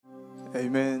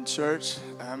Amen, church.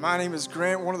 My name is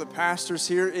Grant, one of the pastors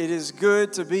here. It is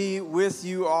good to be with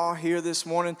you all here this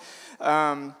morning.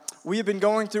 We have been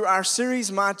going through our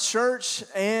series, My Church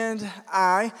and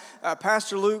I.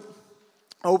 Pastor Luke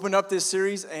opened up this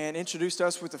series and introduced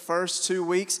us with the first 2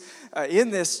 weeks in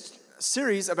this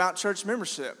series about church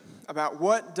membership, about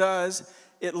what does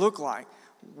it look like,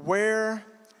 where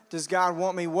does God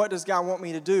want me, what does God want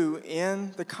me to do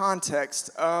in the context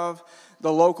of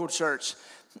the local church.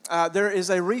 There is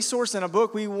a resource and a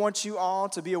book we want you all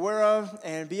to be aware of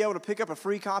and be able to pick up a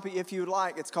free copy if you would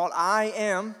like. It's called I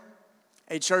Am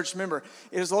a Church Member.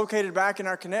 It is located back in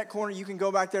our Connect corner. You can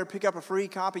go back there, pick up a free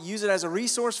copy, use it as a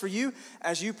resource for you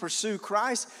as you pursue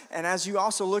Christ and as you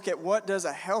also look at what does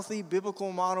a healthy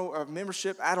biblical model of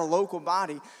membership at a local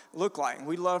body look like. And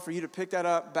we'd love for you to pick that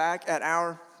up back at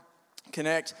our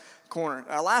Connect corner.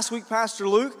 Last week, Pastor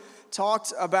Luke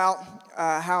talked about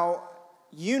how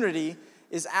unity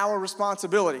is our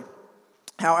responsibility.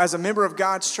 How as a member of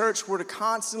God's church, we're to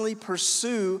constantly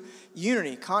pursue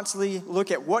unity, constantly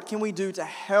look at what can we do to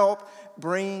help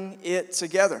bring it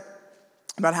together,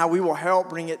 about how we will help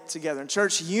bring it together. In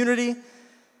church, unity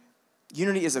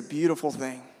is a beautiful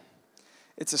thing.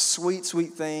 It's a sweet,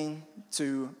 sweet thing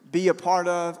to be a part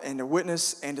of and to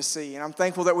witness and to see. And I'm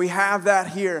thankful that we have that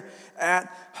here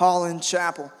at Holland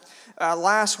Chapel.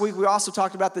 Last week, we also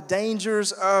talked about the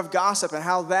dangers of gossip and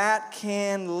how that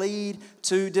can lead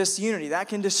to disunity. That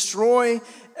can destroy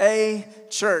a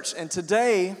church. And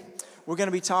today, we're going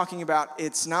to be talking about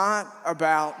it's not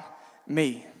about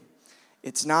me.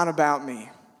 It's not about me.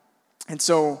 And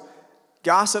so,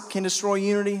 gossip can destroy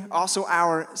unity. Also,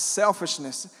 our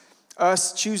selfishness,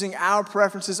 us choosing our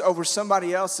preferences over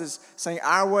somebody else's, saying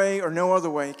our way or no other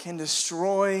way, can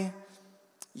destroy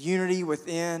unity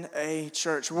within a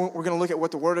church. We're going to look at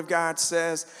what the Word of God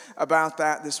says about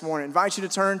that this morning. I invite you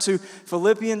to turn to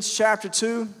Philippians chapter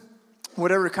 2,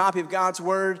 whatever copy of God's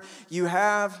Word you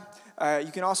have.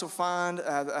 You can also find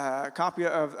a copy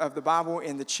of the Bible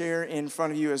in the chair in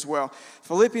front of you as well.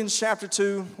 Philippians chapter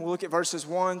 2, we'll look at verses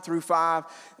 1 through 5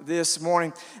 this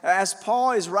morning. As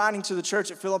Paul is writing to the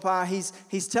church at Philippi,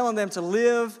 he's telling them to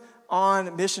live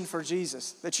on mission for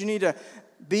Jesus, that you need to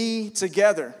be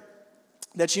together,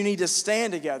 that you need to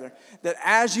stand together, that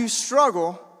as you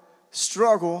struggle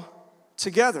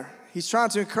together. He's trying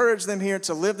to encourage them here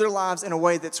to live their lives in a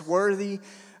way that's worthy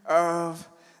of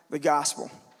the gospel.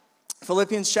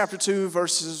 Philippians chapter 2,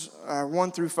 verses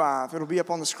 1 through 5. It'll be up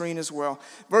on the screen as well.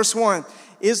 Verse 1,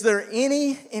 is there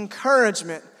any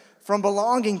encouragement from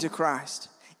belonging to Christ?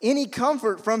 Any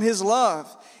comfort from His love?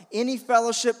 Any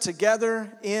fellowship together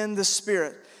in the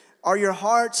Spirit? Are your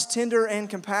hearts tender and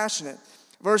compassionate?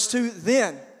 Verse 2,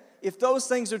 then, if those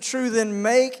things are true, then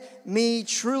make me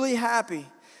truly happy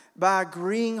by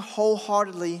agreeing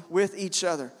wholeheartedly with each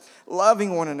other,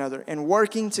 loving one another, and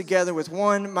working together with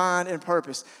one mind and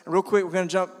purpose. And real quick, we're going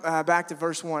to jump back to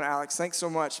verse 1, Alex. Thanks so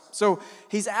much. So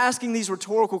he's asking these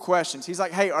rhetorical questions. He's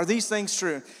like, hey, are these things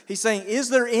true? He's saying, is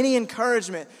there any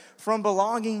encouragement from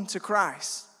belonging to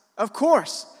Christ? Of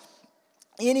course.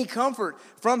 Any comfort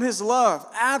from His love?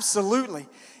 Absolutely.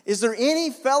 Is there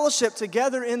any fellowship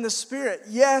together in the Spirit?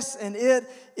 Yes, and it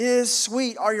is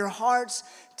sweet. Are your hearts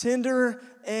tender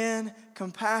and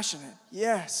compassionate?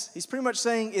 Yes. He's pretty much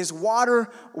saying, is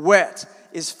water wet?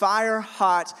 Is fire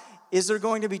hot? Is there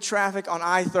going to be traffic on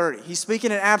I-30? He's speaking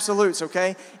in absolutes,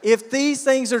 okay? If these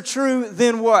things are true,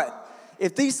 then what?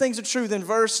 If these things are true, then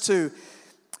verse 2,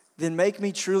 then make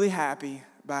me truly happy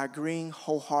by agreeing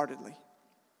wholeheartedly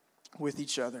with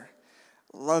each other,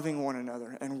 loving one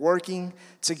another, and working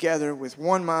together with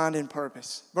one mind and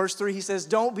purpose. Verse 3, he says,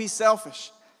 don't be selfish.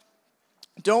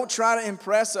 Don't try to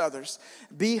impress others.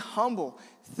 Be humble,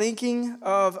 thinking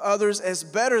of others as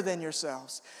better than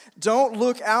yourselves. Don't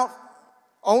look out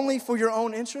only for your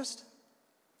own interest,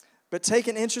 but take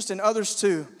an interest in others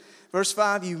too. Verse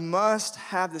 5, you must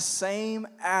have the same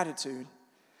attitude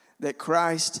that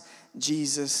Christ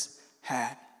Jesus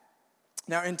had.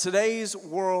 Now, in today's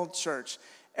world, church,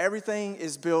 everything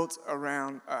is built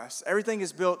around us. Everything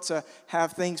is built to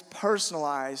have things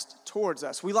personalized towards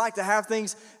us. We like to have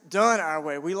things done our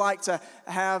way. We like to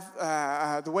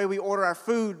have the way we order our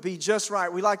food be just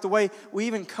right. We like the way we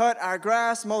even cut our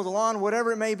grass, mow the lawn,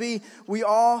 whatever it may be. We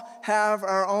all have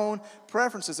our own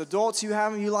preferences. Adults, you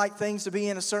have them, you like things to be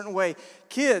in a certain way.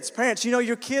 Kids, parents, you know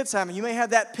your kids have them. You may have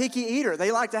that picky eater.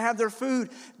 They like to have their food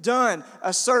done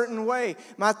a certain way.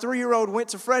 My 3-year-old went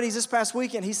to Freddy's this past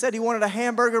weekend. He said he wanted a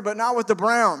hamburger, but not with the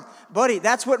brown. Buddy,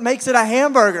 that's what makes it a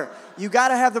hamburger. You got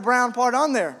to have the brown part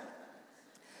on there.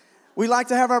 We like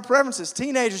to have our preferences.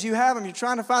 Teenagers, you have them. You're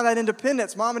trying to find that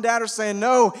independence. Mom and dad are saying,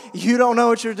 no, you don't know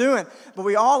what you're doing. But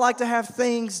we all like to have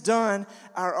things done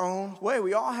our own way.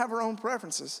 We all have our own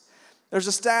preferences. There's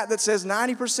a stat that says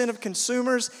 90% of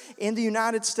consumers in the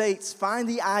United States find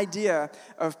the idea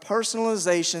of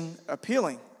personalization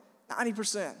appealing.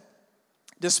 90%.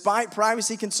 Despite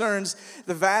privacy concerns,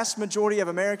 the vast majority of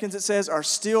Americans, it says, are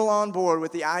still on board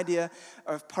with the idea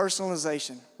of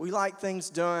personalization. We like things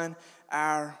done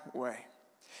our way.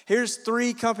 Here's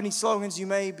 3 company slogans you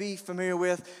may be familiar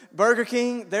with. Burger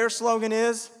King, their slogan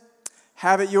is,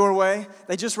 have it your way.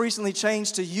 They just recently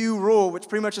changed to You Rule, which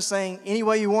pretty much is saying, any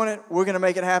way you want it, we're going to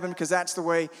make it happen because that's the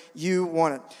way you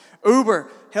want it. Uber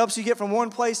helps you get from one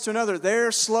place to another.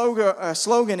 Their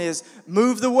slogan is,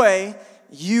 move the way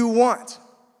you want.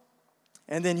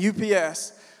 And then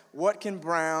UPS, what can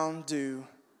Brown do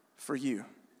for you?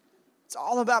 It's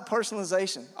all about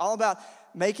personalization, all about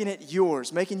making it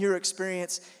yours, making your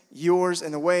experience yours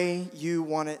in the way you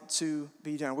want it to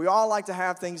be done. We all like to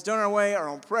have things done our way, our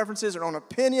own preferences, our own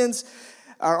opinions,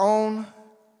 our own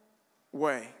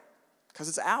way, because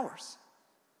it's ours.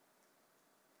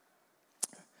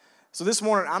 So this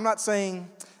morning, I'm not saying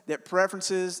that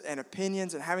preferences and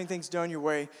opinions and having things done your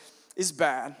way is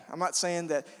bad. I'm not saying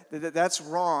that that's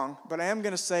wrong, but I am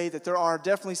going to say that there are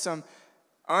definitely some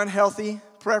unhealthy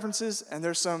preferences and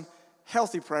there's some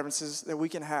healthy preferences that we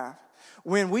can have.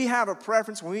 When we have a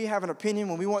preference, when we have an opinion,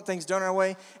 when we want things done our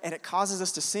way and it causes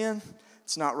us to sin,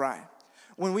 it's not right.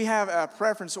 When we have a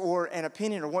preference or an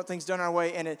opinion or want things done our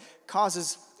way and it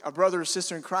causes a brother or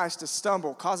sister in Christ to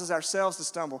stumble, causes ourselves to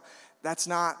stumble, that's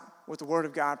not what the Word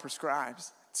of God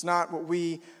prescribes. It's not what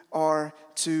we are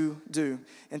to do.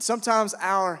 And sometimes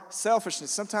our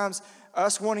selfishness, sometimes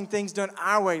us wanting things done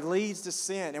our way leads to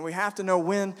sin. And we have to know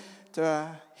when to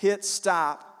hit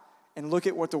stop and look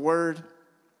at what the Word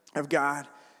of God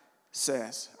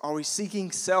says. Are we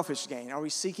seeking selfish gain? Are we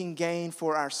seeking gain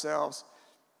for ourselves?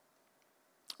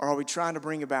 Or are we trying to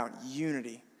bring about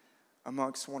unity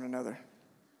amongst one another?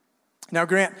 Now,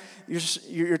 Grant,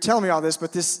 you're telling me all this,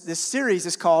 but this series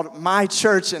is called My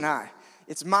Church and I.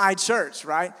 It's my church,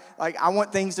 right? Like, I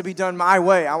want things to be done my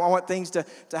way. I want things to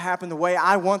happen the way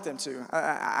I want them to.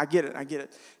 I get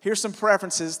it. Here's some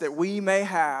preferences that we may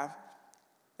have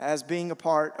as being a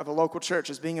part of a local church,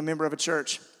 as being a member of a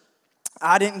church.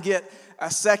 I didn't get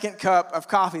a second cup of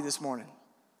coffee this morning.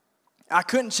 I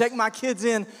couldn't check my kids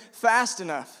in fast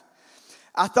enough.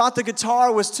 I thought the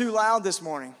guitar was too loud this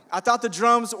morning. I thought the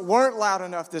drums weren't loud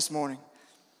enough this morning.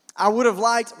 I would have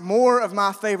liked more of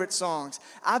my favorite songs.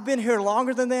 I've been here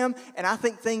longer than them, and I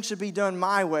think things should be done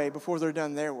my way before they're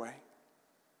done their way.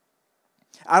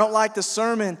 I don't like the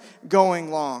sermon going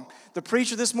long. The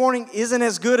preacher this morning isn't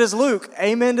as good as Luke.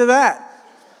 Amen to that.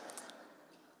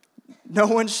 No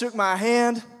one shook my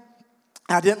hand.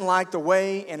 I didn't like the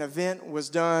way an event was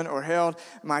done or held.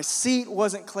 My seat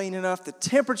wasn't clean enough. The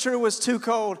temperature was too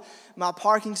cold. My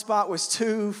parking spot was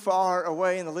too far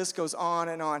away, and the list goes on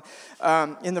and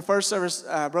on. In the first service,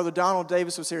 Brother Donald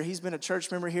Davis was here. He's been a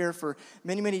church member here for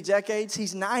many, many decades.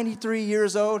 He's 93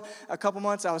 years old. A couple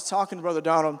months, I was talking to Brother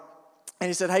Donald, and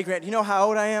he said, "Hey, Grant, you know how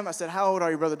old I am?" I said, "How old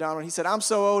are you, Brother Donald?" He said, "I'm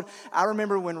so old, I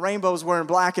remember when rainbows were in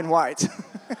black and white."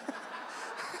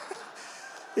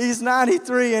 He's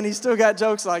 93, and he's still got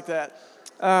jokes like that.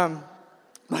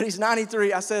 But he's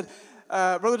 93. I said,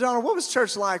 Brother Donald, what was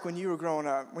church like when you were growing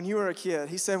up, when you were a kid?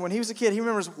 He said when he was a kid, he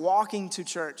remembers walking to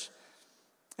church.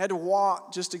 He had to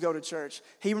walk just to go to church.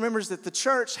 He remembers that the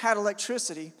church had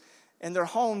electricity, and their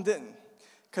home didn't.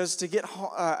 Because to get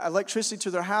electricity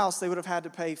to their house, they would have had to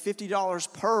pay $50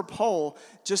 per pole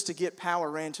just to get power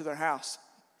ran to their house.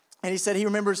 And he said he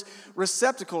remembers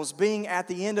receptacles being at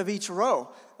the end of each row.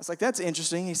 I was like, that's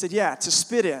interesting. He said, yeah, to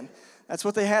spit in. That's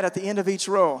what they had at the end of each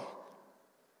row.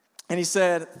 And he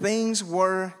said things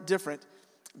were different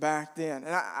back then.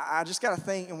 And I just got to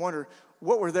think and wonder,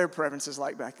 what were their preferences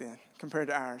like back then compared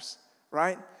to ours,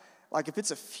 right? Like if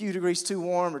it's a few degrees too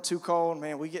warm or too cold,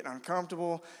 man, we get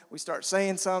uncomfortable. We start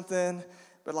saying something.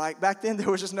 But like back then, there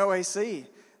was just no AC.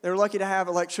 They were lucky to have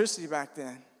electricity back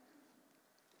then.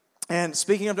 And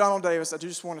speaking of Donald Davis, I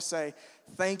just want to say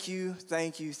thank you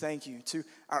to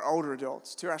our older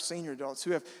adults, to our senior adults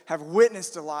who have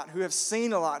witnessed a lot, who have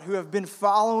seen a lot, who have been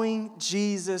following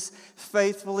Jesus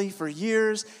faithfully for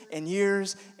years and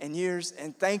years and years.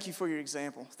 And thank you for your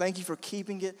example. Thank you for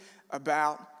keeping it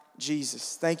about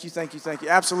Jesus. Thank you.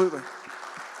 Absolutely.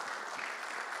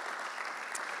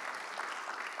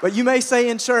 But you may say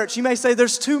in church, you may say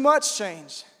there's too much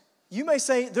change. You may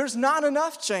say there's not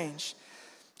enough change.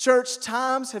 Church,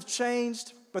 times have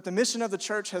changed, but the mission of the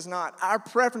church has not. Our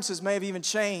preferences may have even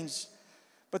changed,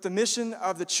 But the mission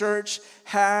of the church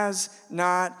has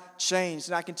not changed.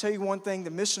 And I can tell you one thing,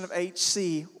 the mission of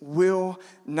HC will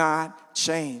not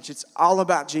change. It's all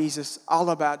about Jesus, all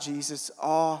about Jesus,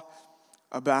 all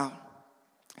about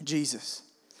Jesus.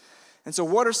 And so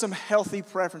what are some healthy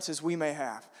preferences we may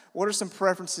have? What are some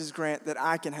preferences, Grant, that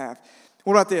I can have?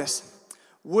 What about this?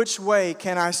 Which way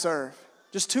can I serve?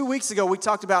 Just 2 weeks ago, we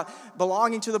talked about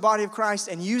belonging to the body of Christ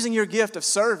and using your gift of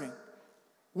serving.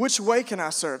 Which way can I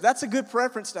serve? That's a good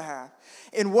preference to have.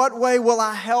 In what way will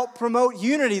I help promote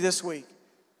unity this week?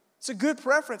 It's a good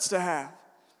preference to have.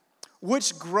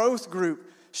 Which growth group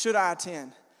should I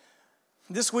attend?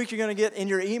 This week, you're going to get in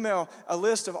your email a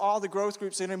list of all the growth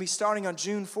groups that are going to be starting on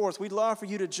June 4th. We'd love for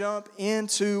you to jump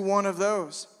into one of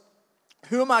those.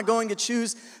 Who am I going to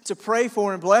choose to pray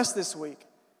for and bless this week?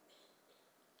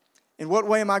 In what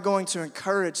way am I going to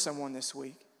encourage someone this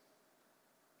week?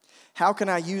 How can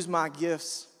I use my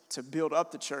gifts to build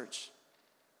up the church?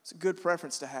 It's a good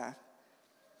preference to have.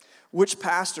 Which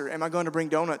pastor am I going to bring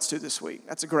donuts to this week?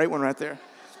 That's a great one right there.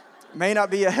 May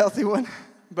not be a healthy one,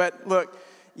 but look,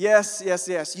 yes,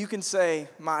 you can say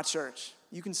my church.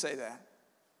 You can say that.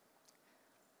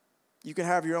 You can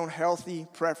have your own healthy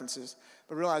preferences,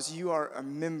 but realize you are a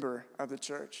member of the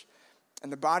church.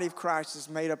 And the body of Christ is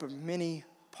made up of many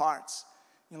parts.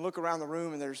 You look around the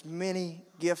room and there's many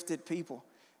gifted people.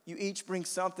 You each bring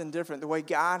something different, the way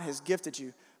God has gifted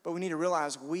you. But we need to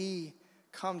realize we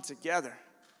come together.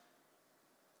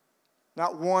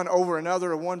 Not one over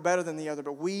another or one better than the other,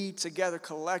 but we together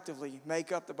collectively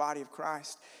make up the body of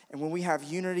Christ. And when we have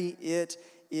unity, it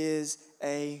is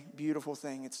a beautiful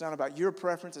thing. It's not about your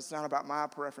preference. It's not about my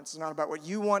preference. It's not about what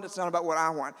you want. It's not about what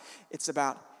I want. It's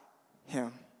about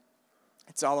Him.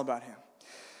 It's all about Him.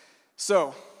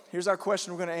 So, here's our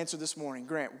question we're going to answer this morning.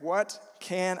 Grant, what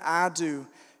can I do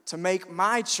to make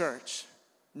my church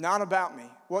not about me?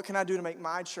 What can I do to make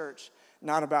my church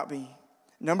not about me?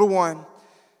 Number one,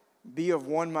 be of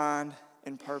one mind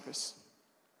and purpose.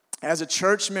 As a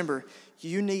church member,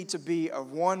 you need to be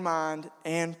of one mind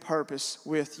and purpose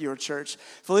with your church.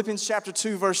 Philippians chapter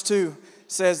 2, verse 2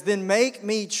 says, "Then make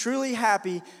me truly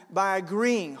happy by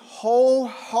agreeing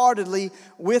wholeheartedly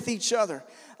with each other,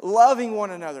 loving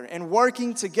one another, and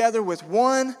working together with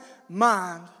one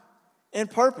mind and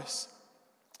purpose."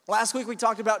 Last week we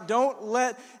talked about don't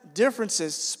let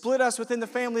differences split us within the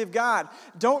family of God.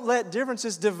 Don't let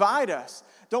differences divide us.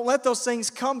 Don't let those things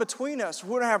come between us.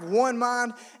 We're going to have one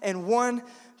mind and one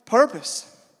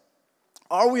purpose.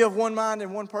 Are we of one mind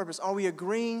and one purpose? Are we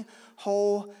agreeing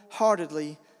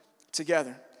wholeheartedly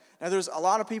together? Now, there's a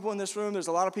lot of people in this room. There's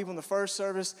a lot of people in the first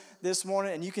service this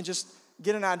morning, and you can just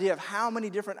get an idea of how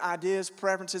many different ideas,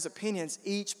 preferences, opinions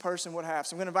each person would have.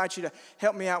 So I'm going to invite you to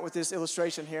help me out with this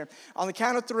illustration here. On the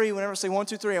count of three, whenever I say 1,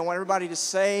 2, 3, I want everybody to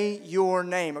say your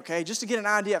name, okay? Just to get an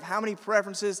idea of how many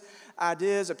preferences,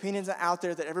 ideas, opinions are out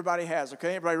there that everybody has,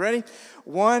 okay? Everybody ready?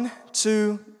 1,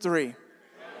 2, 3.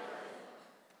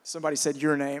 Somebody said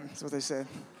your name. That's what they said.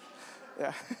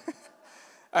 Yeah.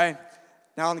 All right.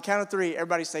 Now on the count of three,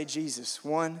 everybody say Jesus.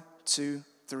 1, 2,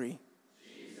 3.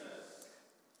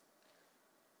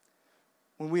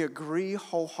 When we agree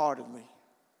wholeheartedly,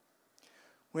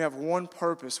 we have one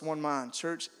purpose, one mind.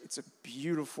 Church, it's a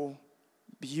beautiful,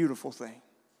 beautiful thing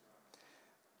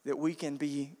that we can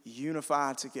be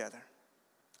unified together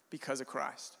because of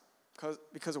Christ,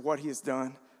 because of what He has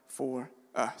done for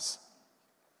us.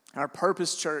 Our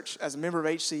purpose, church, as a member of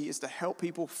HC, is to help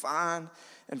people find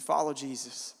and follow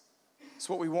Jesus. It's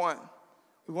what we want.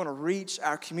 We want to reach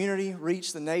our community,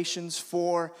 reach the nations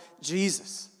for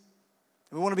Jesus.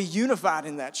 We want to be unified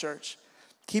in that, church.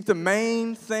 Keep the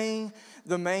main thing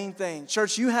the main thing.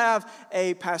 Church, you have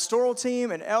a pastoral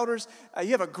team and elders.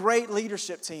 You have a great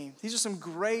leadership team. These are some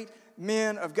great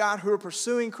men of God who are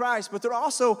pursuing Christ, but they're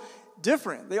also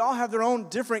different. They all have their own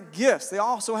different gifts. They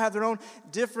also have their own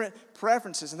different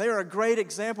preferences, and they are a great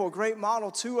example, a great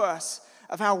model to us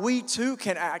of how we too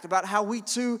can act, about how we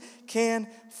too can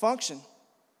function.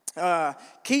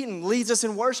 Keaton leads us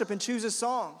in worship and chooses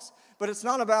songs, but it's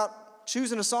not about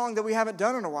choosing a song that we haven't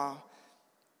done in a while.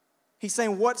 He's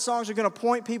saying what songs are going to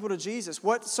point people to Jesus,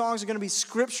 what songs are going to be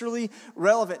scripturally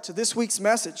relevant to this week's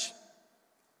message.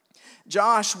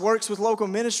 Josh works with local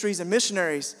ministries and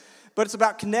missionaries, but it's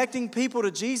about connecting people to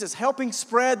Jesus, helping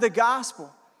spread the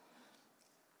gospel.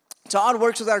 Todd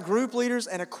works with our group leaders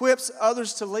and equips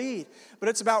others to lead, but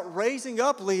it's about raising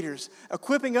up leaders,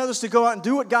 equipping others to go out and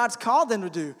do what God's called them to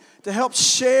do, to help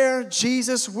share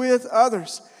Jesus with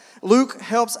others. Luke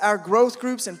helps our growth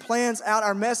groups and plans out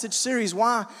our message series.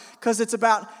 Why? Because it's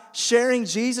about sharing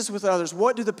Jesus with others.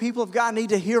 What do the people of God need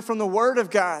to hear from the Word of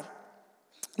God?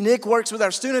 Nick works with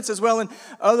our students as well in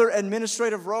other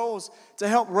administrative roles to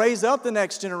help raise up the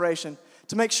next generation,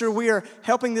 to make sure we are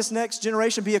helping this next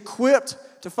generation be equipped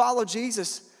to follow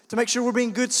Jesus, to make sure we're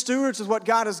being good stewards with what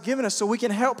God has given us so we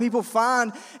can help people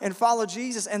find and follow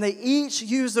Jesus. And they each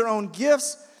use their own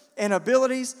gifts and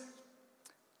abilities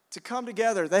to come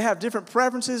together. They have different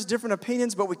preferences, different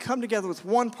opinions, but we come together with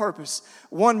one purpose,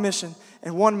 one mission,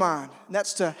 and one mind. And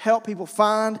that's to help people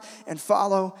find and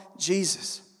follow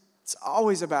Jesus. It's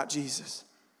always about Jesus.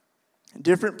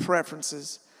 Different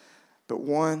preferences, but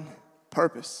one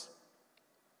purpose.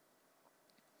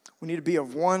 We need to be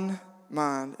of one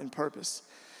mind and purpose.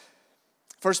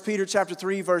 1 Peter chapter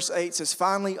 3, verse 8 says,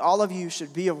 "Finally, all of you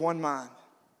should be of one mind.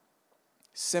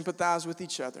 Sympathize with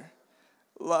each other.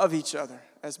 Love each other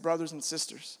as brothers and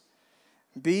sisters.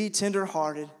 Be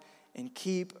tenderhearted and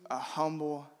keep a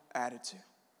humble attitude."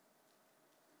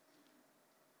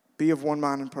 Be of one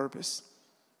mind and purpose.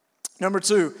 Number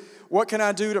 2, what can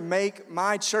I do to make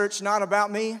my church not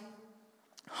about me?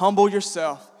 Humble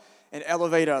yourself and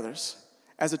elevate others.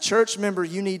 As a church member,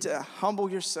 you need to humble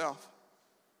yourself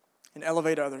and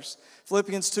elevate others.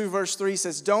 Philippians 2 verse 3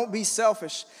 says, "Don't be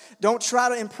selfish. Don't try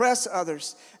to impress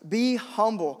others. Be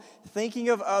humble, thinking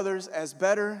of others as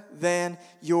better than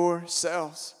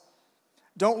yourselves.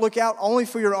 Don't look out only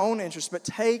for your own interest, but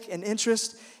take an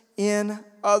interest in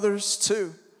others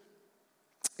too."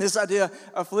 This idea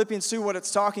of Philippians 2, what it's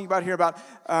talking about here about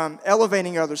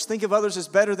elevating others. Think of others as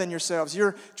better than yourselves.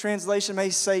 Your translation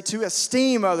may say to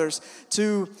esteem others,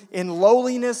 to in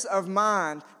lowliness of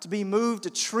mind, to be moved to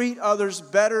treat others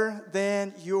better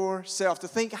than yourself, to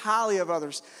think highly of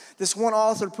others. This one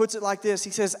author puts it like this.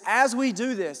 He says, as we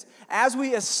do this, as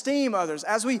we esteem others,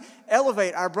 as we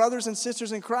elevate our brothers and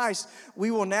sisters in Christ, we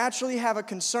will naturally have a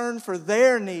concern for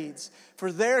their needs,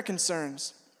 for their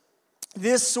concerns.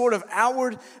 This sort of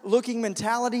outward-looking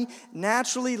mentality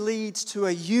naturally leads to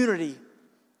a unity.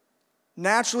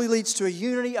 Naturally leads to a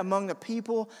unity among the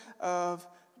people of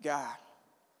God.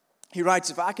 He writes,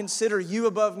 "If I consider you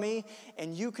above me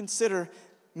and you consider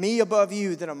me above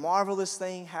you, then a marvelous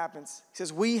thing happens." He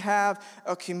says, we have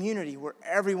a community where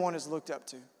everyone is looked up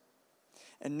to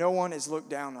and no one is looked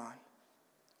down on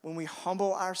when we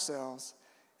humble ourselves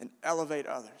and elevate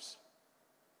others.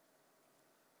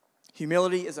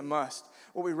 Humility is a must.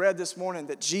 What we read this morning,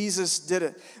 that Jesus did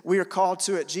it. We are called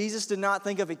to it. Jesus did not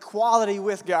think of equality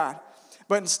with God,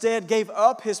 but instead gave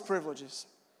up his privileges.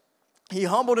 He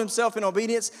humbled himself in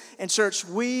obedience. And church,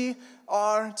 we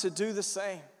are to do the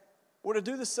same. We're to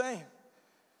do the same.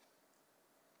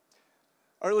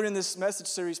 Earlier in this message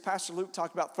series, Pastor Luke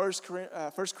talked about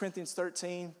 1 Corinthians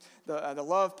 13, the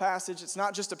love passage. It's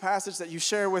not just a passage that you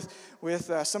share with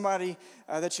somebody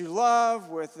that you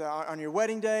love on your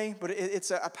wedding day, but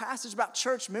it's a passage about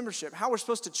church membership, how we're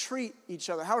supposed to treat each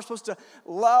other, how we're supposed to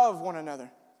love one another.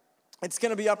 It's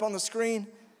going to be up on the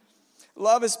screen.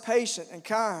 Love is patient and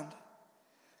kind.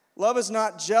 Love is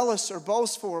not jealous or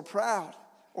boastful or proud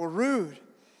or rude.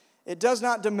 It does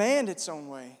not demand its own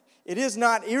way. It is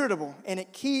not irritable, and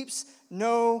it keeps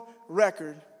no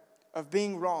record of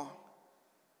being wrong.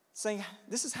 Saying,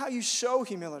 this is how you show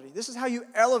humility. This is how you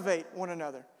elevate one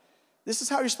another. This is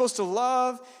how you're supposed to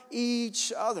love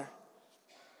each other.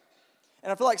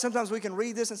 And I feel like sometimes we can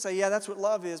read this and say, yeah, that's what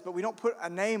love is, but we don't put a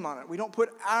name on it. We don't put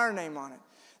our name on it.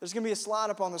 There's going to be a slide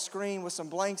up on the screen with some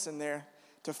blanks in there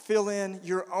to fill in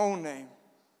your own name.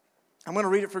 I'm going to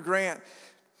read it for Grant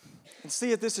and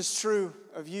see if this is true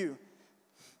of you.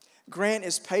 Grant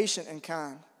is patient and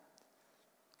kind.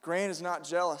 Grant is not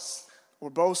jealous or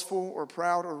boastful or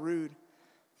proud or rude.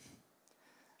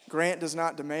 Grant does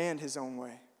not demand his own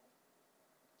way.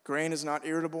 Grant is not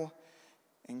irritable,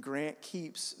 and Grant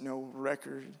keeps no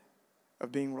record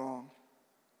of being wrong.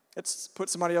 Let's put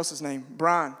somebody else's name.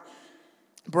 Brian.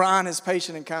 Brian is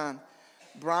patient and kind.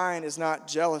 Brian is not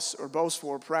jealous or boastful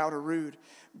or proud or rude.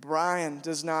 Brian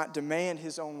does not demand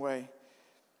his own way.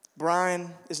 Brian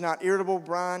is not irritable.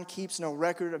 Brian keeps no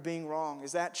record of being wrong.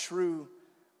 Is that true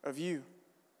of you?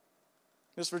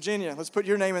 Miss Virginia, let's put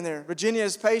your name in there. Virginia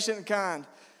is patient and kind.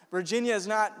 Virginia is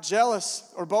not jealous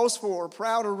or boastful or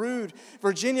proud or rude.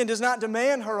 Virginia does not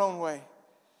demand her own way.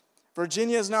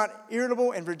 Virginia is not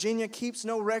irritable, and Virginia keeps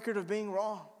no record of being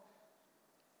wrong.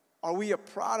 Are we a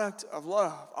product of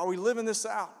love? Are we living this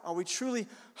out? Are we truly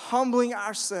humbling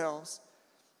ourselves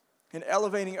and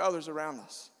elevating others around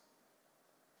us?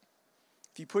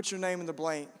 If you put your name in the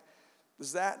blank,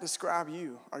 does that describe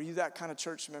you? Are you that kind of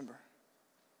church member?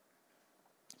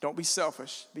 Don't be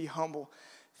selfish. Be humble.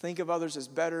 Think of others as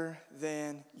better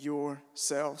than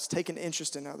yourselves. Take an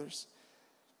interest in others.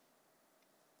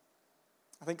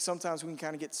 I think sometimes we can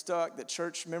kind of get stuck that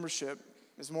church membership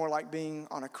is more like being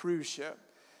on a cruise ship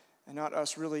and not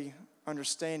us really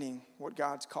understanding what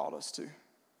God's called us to.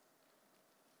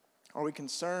 Are we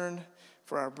concerned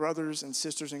for our brothers and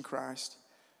sisters in Christ,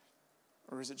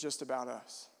 or is it just about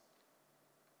us?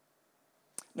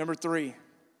 Number 3,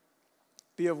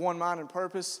 be of one mind and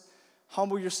purpose.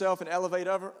 Humble yourself and elevate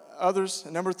others.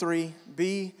 And number 3,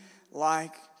 be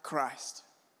like Christ.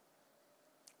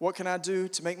 What can I do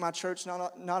to make my church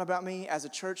not about me? As a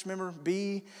church member,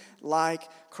 be like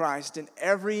Christ in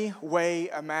every way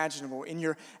imaginable, in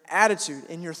your attitude,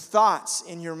 in your thoughts,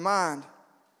 in your mind.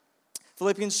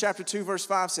 Philippians chapter 2, verse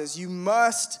 5 says, you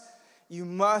must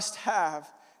have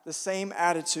the same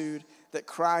attitude that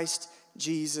Christ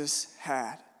Jesus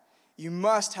had. You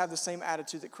must have the same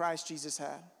attitude that Christ Jesus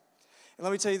had. And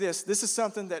let me tell you this is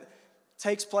something that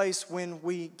takes place when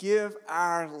we give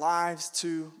our lives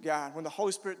to God, when the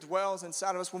Holy Spirit dwells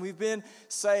inside of us, when we've been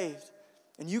saved.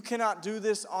 And you cannot do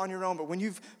this on your own, but when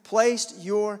you've placed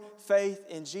your faith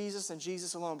in Jesus and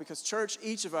Jesus alone, because church,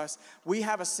 each of us, we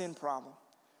have a sin problem.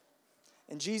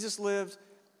 And Jesus lived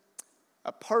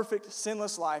a perfect,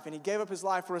 sinless life, and he gave up his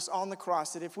life for us on the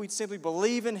cross, that if we simply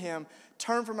believe in him,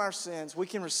 turn from our sins, we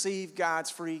can receive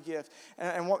God's free gift.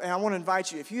 And I want to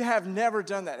invite you, if you have never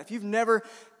done that, if you've never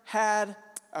had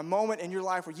a moment in your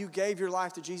life where you gave your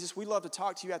life to Jesus, we'd love to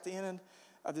talk to you at the end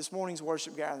of this morning's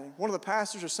worship gathering. One of the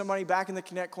pastors or somebody back in the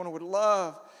Connect Corner would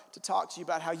love to talk to you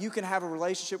about how you can have a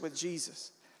relationship with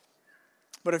Jesus.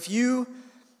 But if you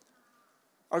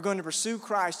are going to pursue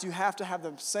Christ, you have to have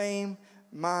the same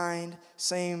mind,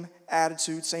 same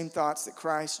attitude, same thoughts that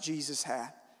Christ Jesus had.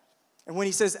 And when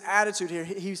he says attitude here,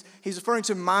 he's referring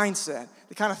to mindset,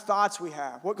 the kind of thoughts we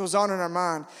have, what goes on in our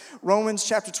mind. Romans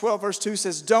chapter 12, verse 2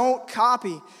 says, don't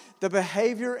copy the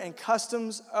behavior and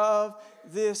customs of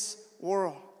this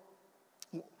world.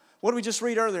 What did we just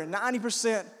read earlier?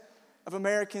 90% of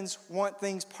Americans want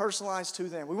things personalized to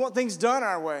them. We want things done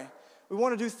our way. We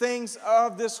want to do things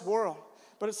of this world.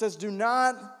 But it says, do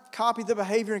not copy the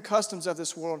behavior and customs of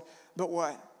this world, but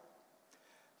what?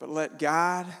 But let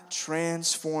God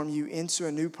transform you into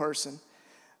a new person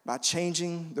by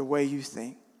changing the way you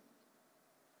think.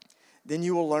 Then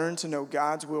you will learn to know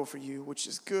God's will for you, which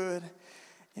is good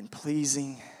and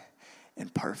pleasing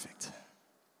and perfect.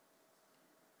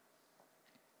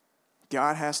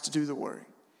 God has to do the work.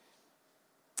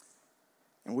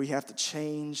 And we have to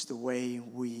change the way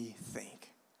we think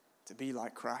to be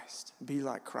like Christ, be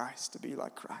like Christ, to be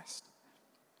like Christ.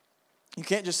 You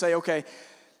can't just say, okay,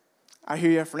 I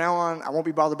hear you. From now on, I won't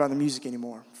be bothered by the music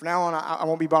anymore. From now on, I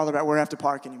won't be bothered about where I have to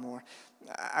park anymore.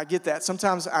 I get that.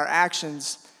 Sometimes our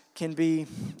actions can be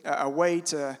a way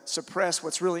to suppress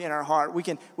what's really in our heart. We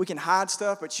can hide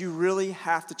stuff, but you really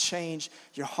have to change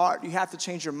your heart. You have to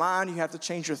change your mind. You have to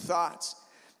change your thoughts.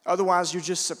 Otherwise, you're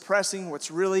just suppressing what's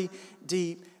really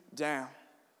deep down.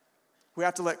 We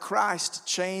have to let Christ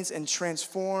change and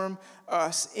transform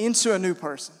us into a new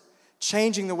person,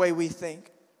 changing the way we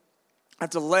think. I have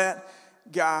to let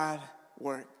God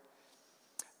work.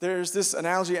 There's this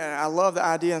analogy, and I love the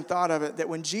idea and thought of it, that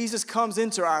when Jesus comes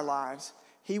into our lives,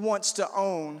 he wants to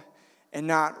own and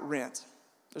not rent.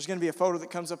 There's going to be a photo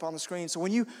that comes up on the screen. So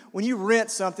when you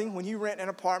rent something, when you rent an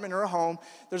apartment or a home,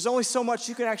 there's only so much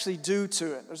you can actually do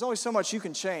to it. There's only so much you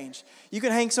can change. You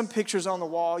can hang some pictures on the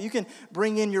wall. You can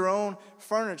bring in your own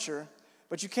furniture,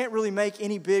 but you can't really make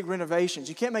any big renovations.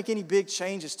 You can't make any big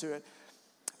changes to it.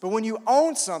 But when you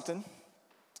own something,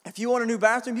 if you want a new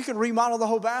bathroom, you can remodel the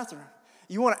whole bathroom.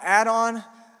 You want to add on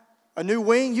a new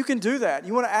wing, you can do that.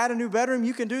 You want to add a new bedroom,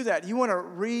 you can do that. You want to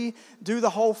redo the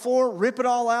whole floor, rip it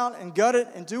all out and gut it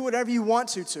and do whatever you want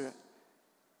to it.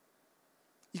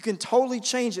 You can totally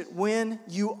change it when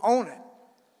you own it.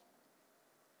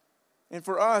 And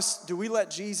for us, do we let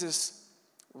Jesus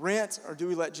rent or do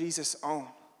we let Jesus own?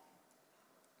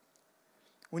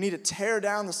 We need to tear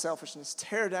down the selfishness,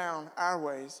 tear down our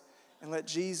ways, and let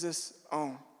Jesus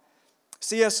own.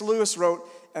 C.S. Lewis wrote,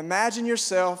 imagine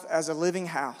yourself as a living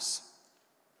house.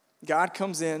 God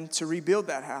comes in to rebuild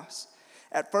that house.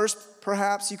 At first,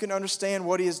 perhaps you can understand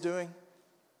what he is doing.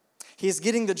 He is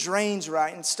getting the drains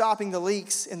right and stopping the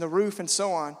leaks in the roof and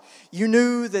so on. You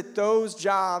knew that those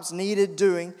jobs needed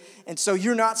doing, and so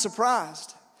you're not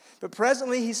surprised. But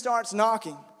presently he starts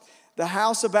knocking the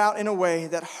house about in a way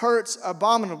that hurts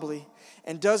abominably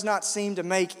and does not seem to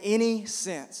make any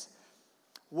sense.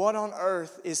 What on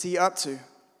earth is he up to?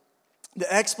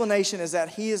 The explanation is that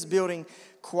he is building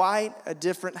quite a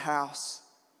different house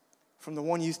from the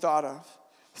one you thought of.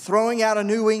 Throwing out a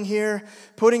new wing here,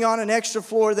 putting on an extra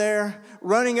floor there,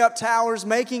 running up towers,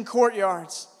 making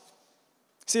courtyards.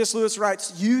 C.S. Lewis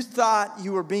writes, you thought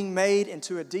you were being made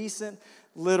into a decent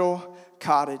little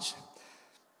cottage.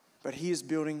 but he is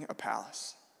building a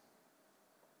palace.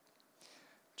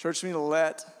 Church, we need to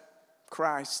let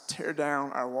Christ tear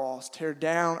down our walls, tear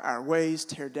down our ways,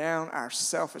 tear down our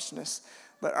selfishness.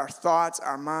 Let our thoughts,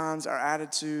 our minds, our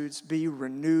attitudes be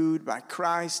renewed by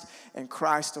Christ and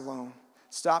Christ alone.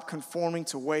 Stop conforming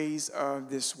to ways of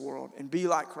this world and be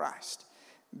like Christ.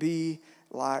 Be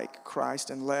like Christ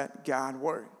and let God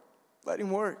work. Let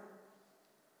him work.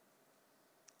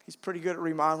 He's pretty good at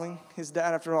remodeling. His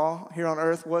dad, after all, here on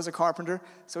earth was a carpenter,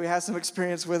 so he has some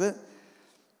experience with it.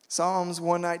 Psalms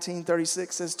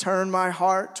 119:36 says, "Turn my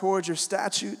heart towards your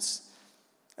statutes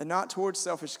and not towards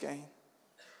selfish gain."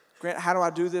 Grant, how do I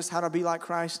do this? How do I be like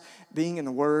Christ? Being in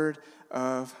the Word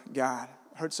of God.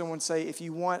 I heard someone say, if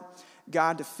you want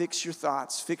God to fix your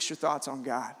thoughts on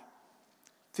God.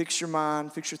 Fix your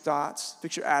mind, fix your thoughts,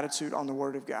 fix your attitude on the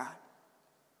Word of God.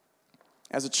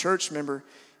 As a church member,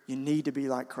 you need to be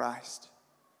like Christ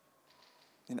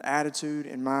in attitude,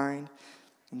 in mind,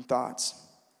 in thoughts.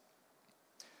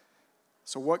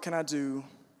 So what can I do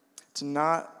to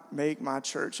not make my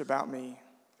church about me?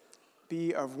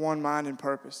 Be of one mind and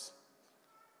purpose.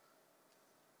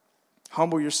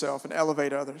 Humble yourself and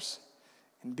elevate others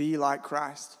and be like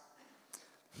Christ.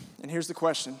 And here's the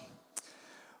question.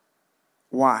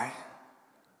 Why?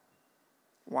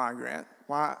 Why, Grant?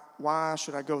 Why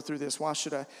should I go through this? Why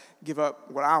should I give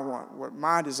up what I want, what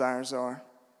my desires are?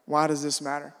 Why does this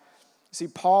matter? See,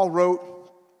 Paul wrote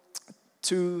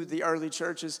to the early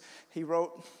churches. He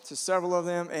wrote to several of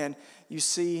them, and you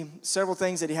see several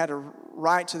things that he had to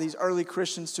write to these early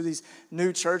Christians, to these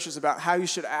new churches about how you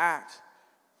should act.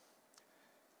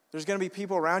 There's going to be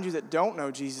people around you that don't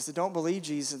know Jesus, that don't believe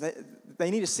Jesus.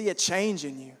 They need to see a change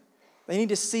in you. They need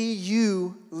to see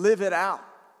you live it out.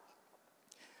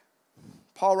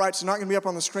 Paul writes, it's not going to be up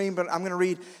on the screen, but I'm going to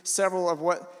read several of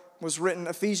what was written.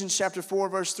 Ephesians chapter 4,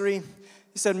 verse 3.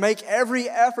 He said, make every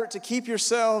effort to keep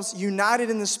yourselves united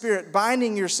in the Spirit,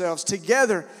 binding yourselves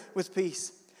together with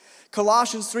peace.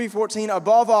 Colossians 3:14,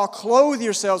 above all, clothe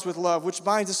yourselves with love, which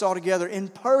binds us all together in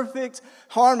perfect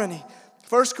harmony.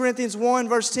 1 Corinthians 1,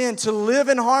 verse 10, to live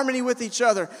in harmony with each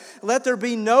other. Let there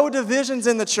be no divisions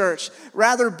in the church.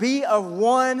 Rather, be of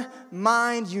one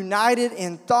mind, united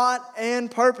in thought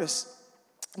and purpose.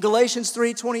 Galatians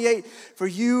 3:28, for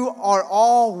you are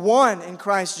all one in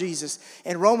Christ Jesus.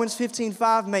 And Romans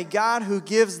 15:5, may God who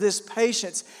gives this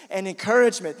patience and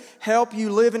encouragement help you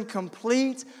live in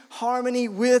complete harmony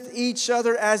with each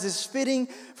other as is fitting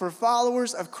for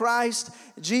followers of Christ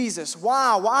Jesus.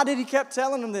 Why? Why did he keep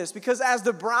telling them this? Because as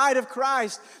the bride of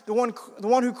Christ, the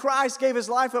one who Christ gave his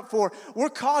life up for, we're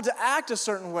called to act a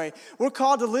certain way. We're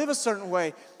called to live a certain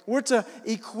way. We're to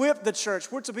equip the church.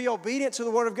 We're to be obedient to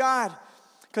the Word of God.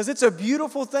 Because it's a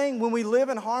beautiful thing when we live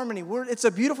in harmony. It's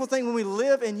a beautiful thing when we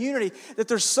live in unity. That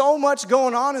there's so much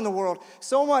going on in the world.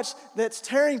 So much that's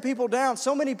tearing people down.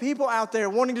 So many people out there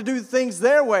wanting to do things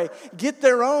their way. Get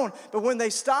their own. But when they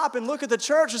stop and look at the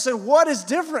church and say, what is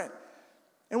different?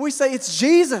 And we say, it's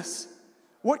Jesus.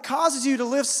 What causes you to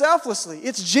live selflessly?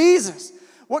 It's Jesus.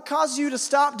 What causes you to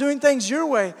stop doing things your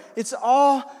way? It's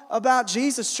all about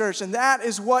Jesus, church. And that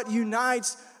is what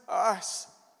unites us.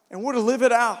 And we're to live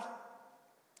it out.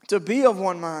 To be of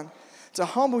one mind, to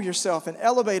humble yourself and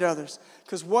elevate others.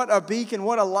 Because what a beacon,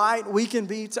 what a light we can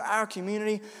be to our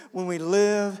community when we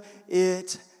live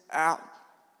it out.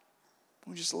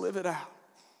 We just live it out.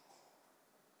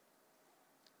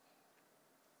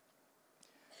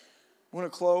 I'm going to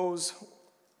close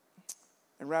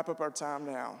and wrap up our time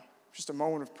now. Just a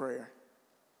moment of prayer.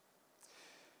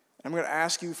 I'm going to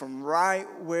ask you from right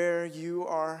where you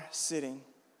are sitting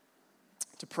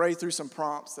to pray through some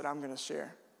prompts that I'm going to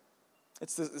share.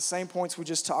 It's the same points we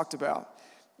just talked about.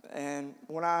 And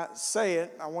when I say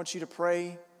it, I want you to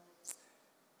pray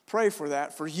for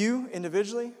that, for you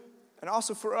individually, and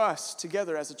also for us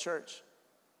together as a church.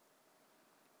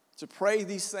 To pray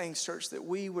these things, church, that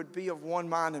we would be of one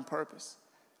mind and purpose.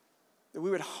 That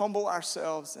we would humble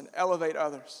ourselves and elevate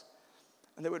others.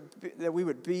 And that we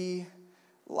would be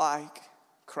like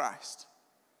Christ.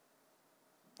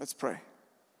 Let's pray.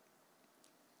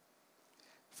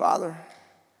 Father,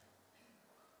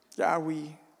 God,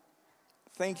 we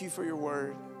thank you for your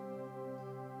word.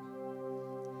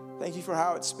 Thank you for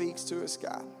how it speaks to us,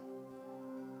 God.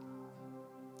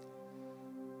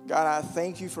 God, I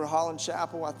thank you for Holland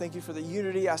Chapel. I thank you for the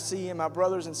unity I see in my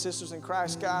brothers and sisters in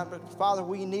Christ, God. But Father,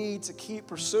 we need to keep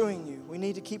pursuing you. We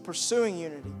need to keep pursuing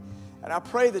unity. And I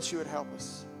pray that you would help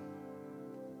us.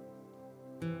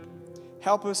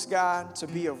 Help us, God, to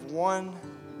be of one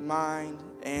mind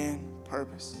and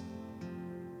purpose.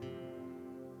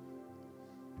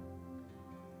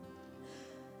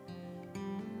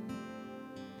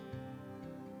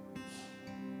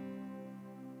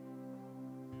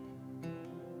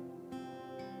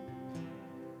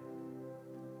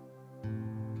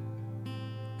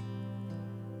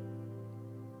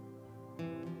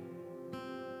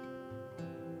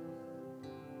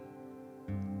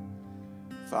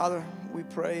 Father, we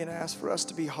pray and ask for us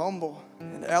to be humble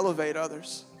and elevate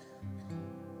others.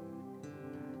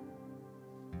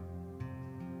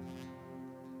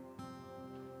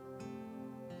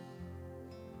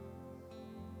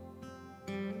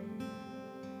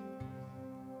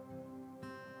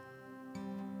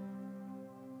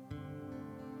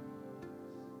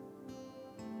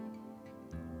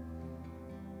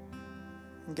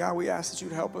 And God, we ask that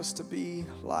you'd help us to be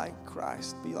like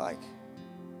Christ, be like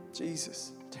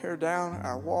Jesus. Tear down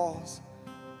our walls.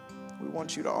 We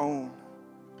want you to own.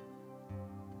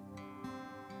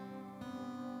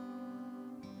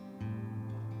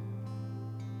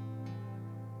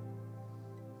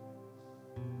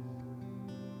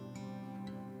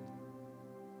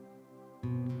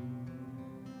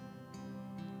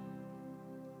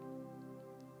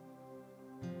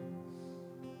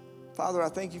 Father, I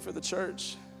thank you for the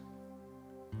church.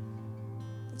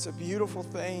 It's a beautiful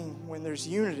thing when there's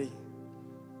unity.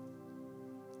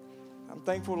 I'm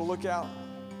thankful to look out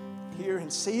here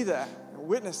and see that and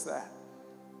witness that.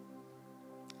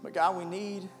 But God, we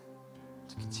need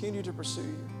to continue to pursue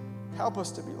you. Help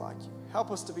us to be like you. Help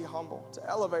us to be humble, to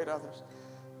elevate others,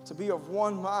 to be of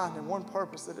one mind and one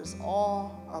purpose that is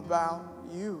all about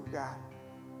you, God.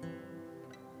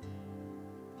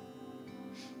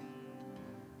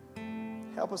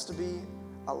 Help us to be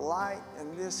a light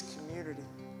in this community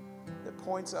that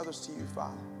points others to you,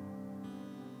 Father.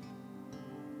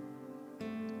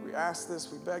 We ask this,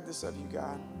 we beg this of you,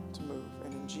 God, to move.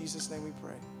 And in Jesus' name we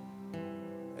pray.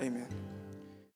 Amen.